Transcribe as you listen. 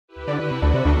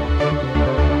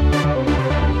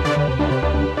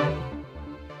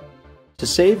To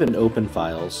save and open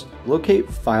files,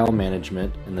 locate File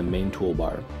Management in the main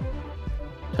toolbar.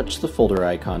 Touch the folder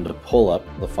icon to pull up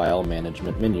the File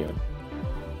Management menu.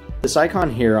 This icon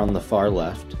here on the far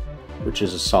left, which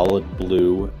is a solid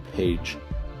blue page,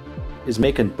 is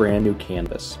Make a Brand New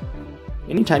Canvas.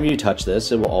 Anytime you touch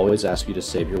this, it will always ask you to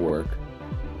save your work.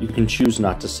 You can choose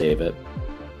not to save it,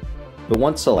 but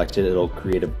once selected, it'll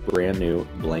create a brand new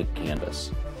blank canvas.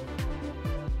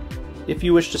 If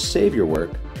you wish to save your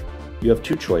work, you have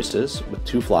two choices with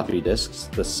two floppy disks,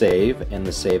 the Save and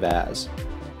the Save As.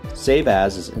 Save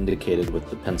As is indicated with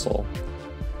the pencil.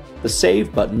 The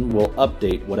Save button will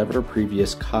update whatever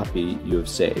previous copy you have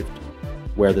saved,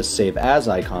 where the Save As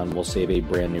icon will save a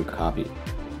brand new copy.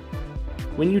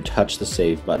 When you touch the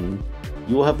Save button,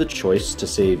 you will have the choice to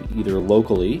save either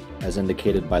locally, as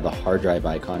indicated by the hard drive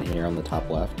icon here on the top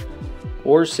left,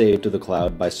 or save to the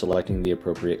cloud by selecting the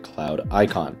appropriate cloud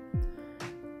icon.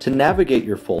 To navigate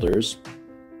your folders,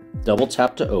 double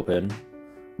tap to open,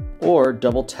 or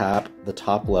double tap the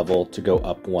top level to go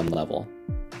up one level.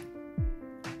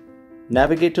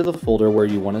 Navigate to the folder where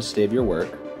you want to save your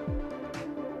work.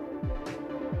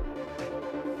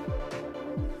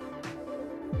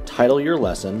 Title your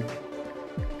lesson,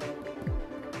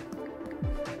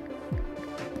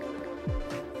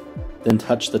 then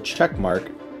touch the check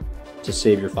mark to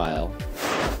save your file.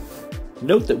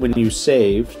 Note that when you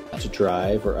save to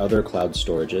Drive or other cloud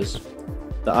storages,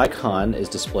 the icon is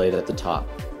displayed at the top.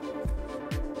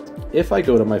 If I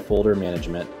go to my folder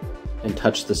management and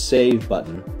touch the Save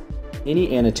button,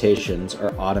 any annotations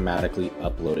are automatically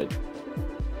uploaded.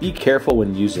 Be careful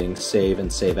when using Save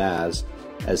and Save As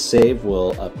Save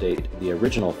will update the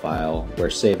original file,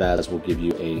 where Save As will give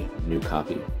you a new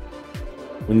copy.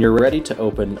 When you're ready to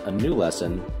open a new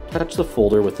lesson, touch the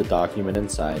folder with the document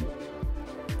inside.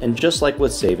 And just like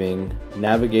with saving,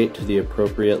 navigate to the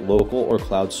appropriate local or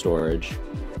cloud storage.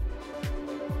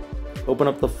 Open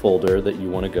up the folder that you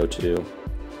want to go to,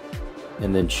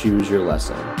 and then choose your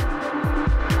lesson.